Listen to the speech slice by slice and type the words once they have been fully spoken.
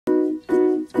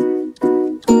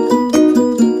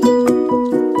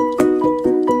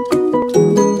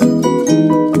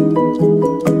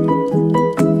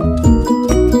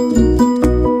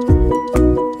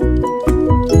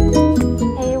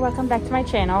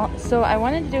channel. So I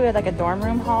wanted to do like a dorm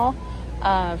room haul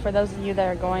for those of you that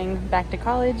are going back to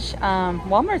college.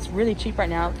 Walmart's really cheap right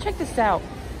now. Check this out.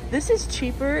 This is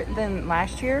cheaper than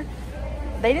last year.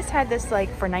 They just had this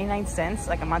like for 99 cents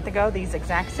like a month ago, these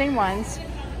exact same ones.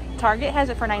 Target has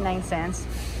it for 99 cents.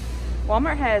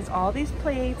 Walmart has all these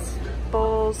plates,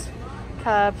 bowls,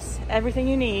 cups, everything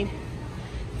you need,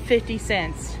 50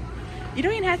 cents. You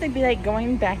don't even have to be like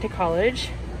going back to college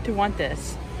to want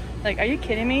this. Like, are you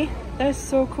kidding me? That is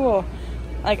so cool.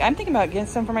 Like, I'm thinking about getting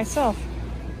some for myself.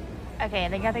 Okay,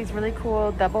 they got these really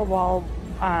cool double wall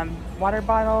water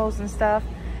bottles and stuff.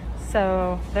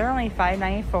 So they're only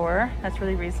 $5.94. That's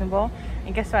really reasonable.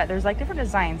 And guess what? There's like different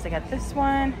designs. They got this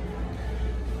one,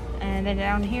 and then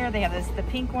down here they have the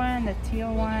pink one, the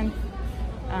teal one,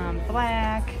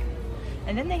 black,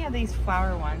 and then they have these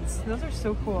flower ones. Those are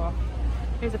so cool.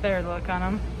 Here's a better look on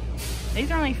them.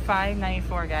 These are only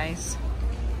 $5.94, guys.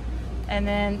 And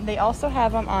then they also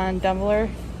have them on double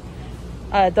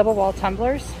wall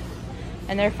tumblers,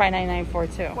 and they're $5.99 for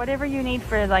too. Whatever you need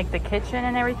for like the kitchen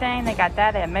and everything, they got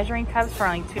that. They have measuring cups for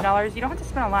only $2. You don't have to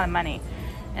spend a lot of money.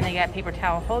 And they got paper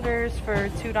towel holders for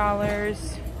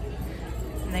 $2.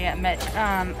 And they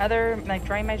got other like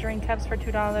dry measuring cups for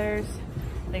 $2.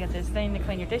 They got this thing to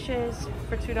clean your dishes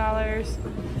for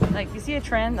 $2. Like, you see a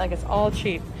trend? Like, it's all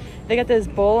cheap. They got this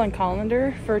bowl and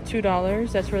colander for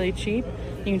 $2. That's really cheap.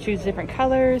 You can choose different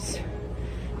colors.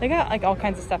 They got like all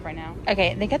kinds of stuff right now.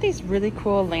 Okay, they got these really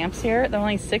cool lamps here. They're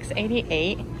only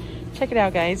 $6.88. Check it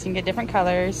out, guys. You can get different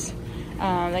colors.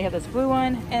 They got this blue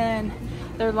one, and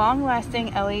they're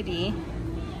long-lasting LED.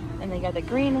 And they got the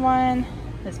green one,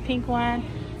 this pink one,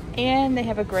 and they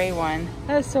have a gray one.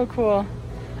 That is so cool.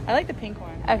 I like the pink one.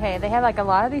 Okay, they have like a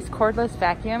lot of these cordless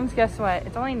vacuums. Guess what?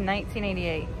 It's only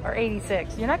 $19.88 or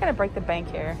 $86. You're not gonna break the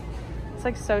bank here. It's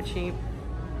like so cheap.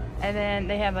 And then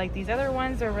they have like these other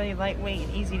ones that are really lightweight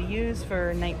and easy to use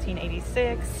for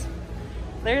 $19.86.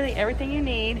 Literally everything you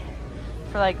need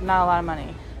for like not a lot of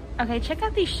money. Okay, check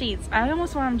out these sheets. I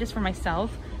almost want them just for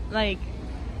myself. Like,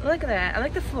 look at that. I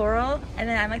like the floral, and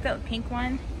then I like that pink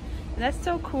one. That's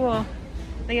so cool.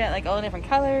 They got like all the different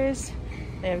colors.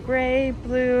 They have gray,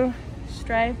 blue,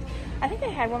 striped. I think they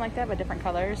had one like that, but different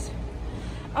colors.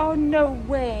 Oh, no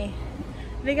way.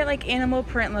 They got like animal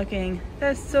print looking.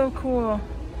 That's so cool.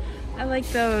 I like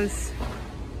those.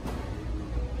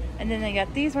 And then they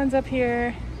got these ones up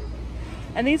here.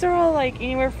 And these are all like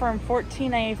anywhere from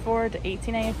 $14.94 to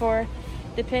 $18.94,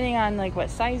 depending on like what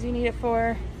size you need it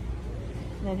for.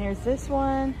 And then here's this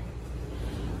one.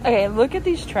 Okay, look at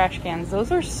these trash cans.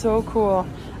 Those are so cool.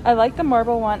 I like the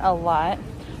marble one a lot.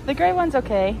 The gray one's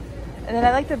okay. And then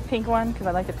I like the pink one because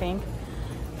I like the pink.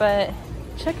 But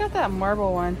check out that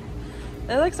marble one.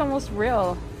 That looks almost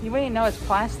real. You wouldn't know it's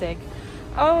plastic.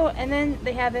 Oh, and then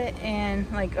they have it in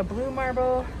like a blue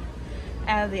marble,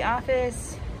 out of the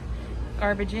office,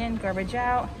 garbage in, garbage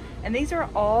out. And these are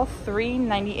all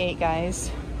 $3.98,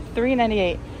 guys. $3.98.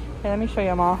 Here, let me show you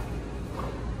them all.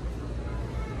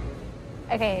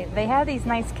 Okay, they have these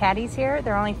nice caddies here.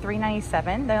 They're only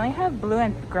 $3.97. They only have blue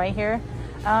and gray here.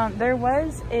 There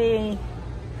was a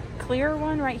clear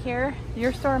one right here.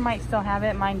 Your store might still have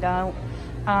it, mine don't.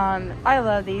 I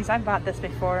love these. I've bought this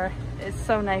before. It's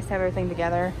so nice to have everything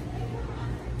together.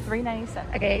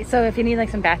 $3.97. Okay, so if you need like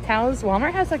some bath towels,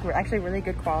 Walmart has like actually really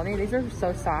good quality. These are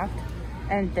so soft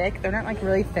and thick. They're not like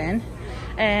really thin.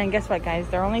 And guess what, guys?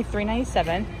 They're only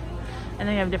 $3.97. And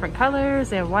they have different colors.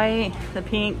 They have white, the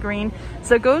pink, green.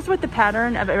 So it goes with the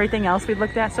pattern of everything else we've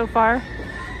looked at so far.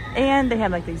 And they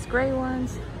have like these gray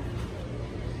ones.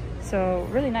 So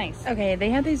really nice. Okay,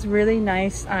 they have these really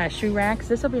nice shoe racks.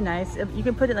 This will be nice. You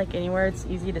can put it like anywhere. It's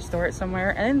easy to store it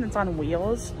somewhere. And then it's on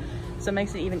wheels. So it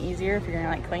makes it even easier if you're gonna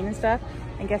like clean and stuff.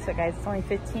 And guess what, guys? It's only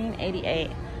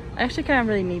 $15.88. I actually kind of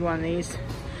really need one of these.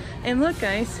 And look,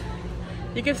 guys.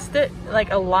 You can stick like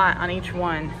a lot on each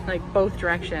one, like both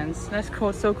directions. That's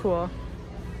cool, so cool.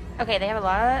 Okay, they have a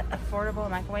lot of affordable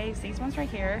microwaves. These ones right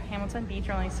here, Hamilton Beach,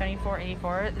 are only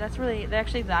 $74.84. That's really, they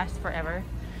actually last forever.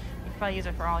 You can probably use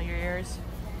it for all your years.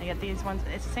 They got these ones,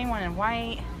 it's the same one in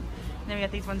white. And then we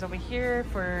got these ones over here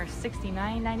for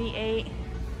 $69.98.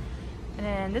 And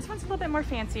then this one's a little bit more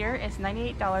fancier. It's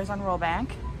 $98 on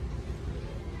rollback.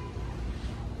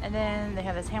 And then they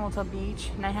have this Hamilton Beach,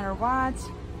 900 watts.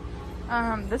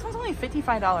 This one's only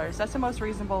 $55. That's the most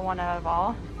reasonable one out of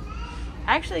all.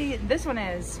 Actually, this one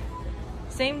is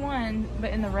same one,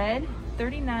 but in the red,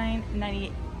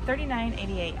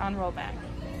 $39.88 on rollback.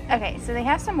 Okay, so they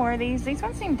have some more of these. These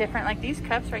ones seem different. Like these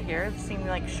cups right here seem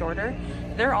like shorter.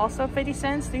 They're also 50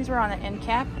 cents. These were on the end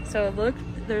cap, so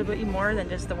there'll be more than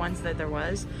just the ones that there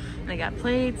was. And they got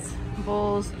plates,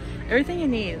 bowls, everything you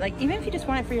need. Like even if you just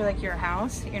want it for your like your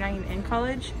house, you're not even in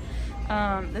college,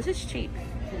 this is cheap,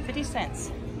 50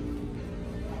 cents.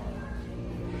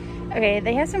 Okay,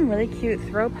 they have some really cute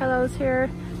throw pillows here.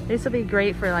 These will be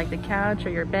great for like the couch or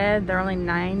your bed. They're only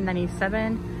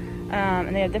 $9.97.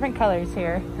 And they have different colors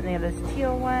here. And they have this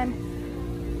teal one,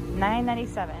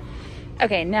 $9.97.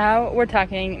 Okay, now we're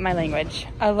talking my language.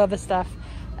 I love this stuff.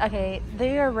 Okay,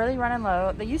 they are really running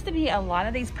low. There used to be a lot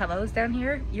of these pillows down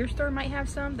here. Your store might have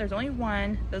some. There's only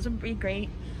one. Those would be great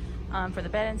for the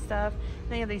bed and stuff.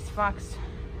 They have these faux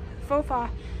fur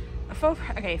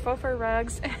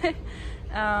rugs.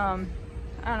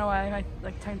 I don't know why I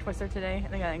like tongue twister today.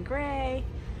 They got in gray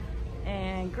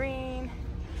and green,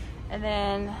 and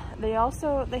then they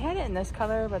had it in this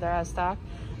color, but they're out of stock.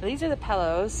 But these are the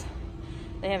pillows.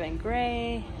 They have it in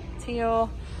gray, teal.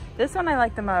 This one I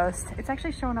like the most. It's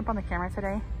actually showing up on the camera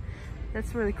today.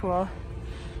 That's really cool.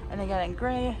 And they got it in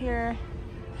gray here.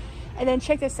 And then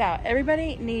check this out.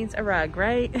 Everybody needs a rug,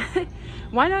 right?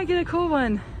 Why not get a cool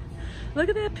one? Look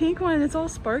at that pink one. It's all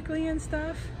sparkly and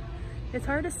stuff. It's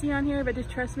hard to see on here, but just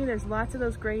trust me, there's lots of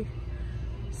those gray,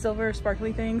 silver,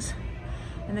 sparkly things.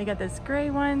 And they got this gray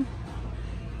one,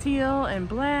 teal and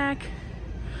black.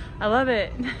 I love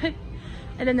it.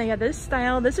 And then they got this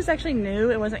style. This is actually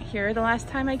new. It wasn't here the last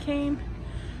time I came.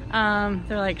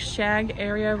 They're like shag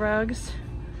area rugs.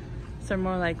 So they're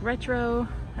more like retro,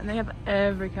 and they have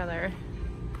every color.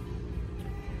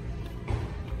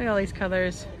 Look at all these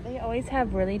colors. They always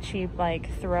have really cheap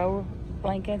like throw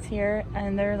blankets here,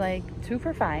 and they're like 2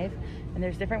 for $5, and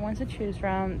there's different ones to choose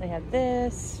from. They have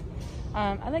this.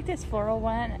 I like this floral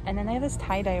one, and then they have this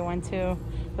tie-dye one too.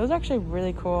 Those are actually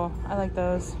really cool. I like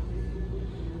those.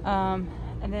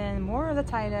 And then more of the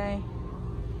tie-dye,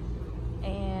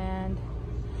 and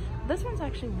this one's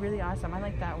actually really awesome. I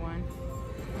like that one.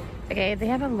 Okay, they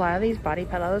have a lot of these body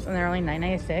pillows, and they're only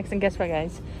 $9.96. And guess what,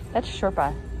 guys? That's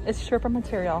Sherpa. It's Sherpa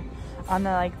material. On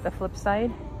the like the flip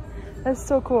side, that's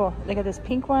so cool. They got this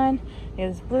pink one, they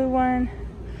got this blue one.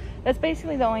 That's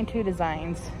basically the only two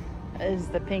designs, is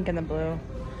the pink and the blue.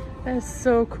 That is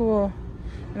so cool.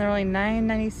 And they're only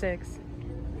 $9.96.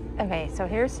 Okay, so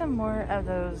here's some more of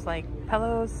those like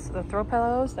pillows, the throw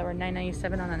pillows that were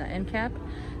 $9.97 on an end cap.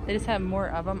 They just have more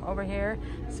of them over here.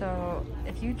 So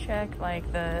if you check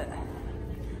like the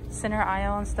center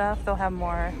aisle and stuff, they'll have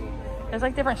more. There's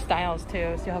like different styles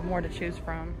too, so you'll have more to choose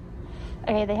from.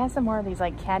 Okay, they have some more of these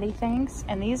like caddy things,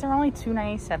 and these are only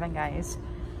 $2.97, guys.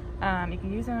 You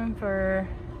can use them for,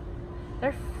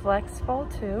 they're flexible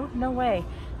too. No way.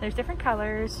 There's different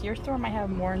colors. Your store might have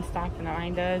more in stock than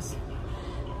mine does,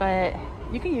 but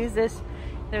you can use this.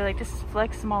 They're like just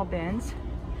flex small bins,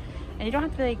 and you don't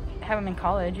have to like have them in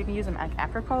college. You can use them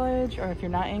after college, or if you're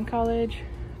not in college.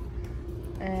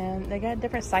 And they got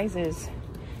different sizes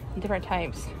and different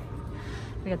types.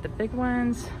 We got the big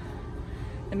ones,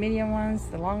 the medium ones,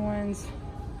 the long ones.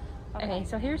 Okay,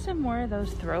 so here's some more of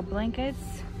those throw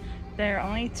blankets. They're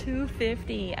only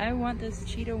 $2.50. I want this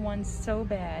cheetah one so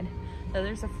bad. So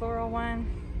there's a floral one.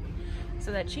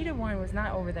 So that cheetah one was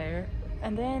not over there.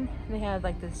 And then they have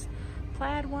like this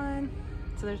plaid one.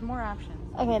 So there's more options.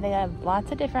 Okay, they have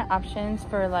lots of different options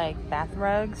for like bath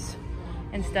rugs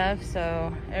and stuff.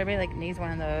 So everybody like needs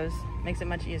one of those. Makes it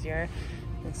much easier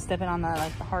than stepping on the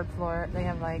like the hard floor. They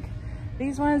have like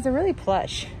these ones. They're really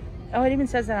plush. Oh, it even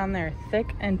says that on there,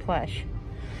 thick and plush.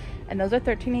 And those are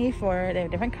 $13.84. They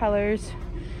have different colors.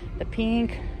 The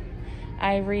pink,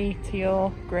 ivory,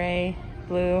 teal, gray,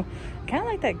 blue. Kind of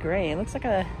like that gray. It looks like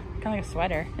a kind of like a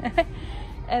sweater.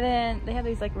 And then they have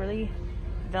these like really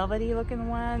velvety looking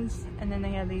ones, and then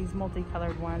they have these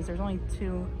multicolored ones. There's only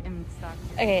 2 in stock.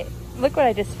 Okay, look what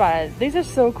I just spotted. These are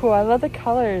so cool. I love the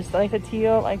colors, like the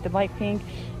teal, like the light pink,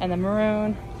 and the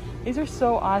maroon. These are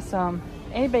so awesome.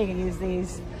 Anybody can use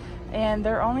these, and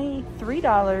they're only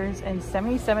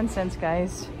 $3.77,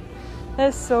 guys.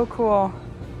 That's so cool.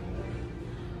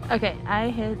 Okay, I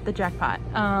hit the jackpot.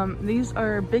 These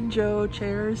are Big Joe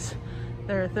chairs.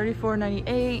 They're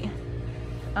 $34.98.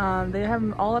 They have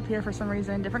them all up here for some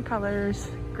reason, different colors: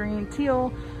 green,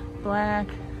 teal, black,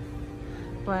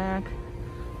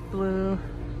 blue,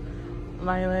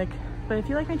 lilac. But if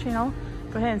you like my channel,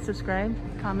 go ahead and subscribe,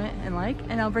 comment, and like,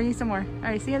 and I'll bring you some more. All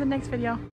right, see you in the next video.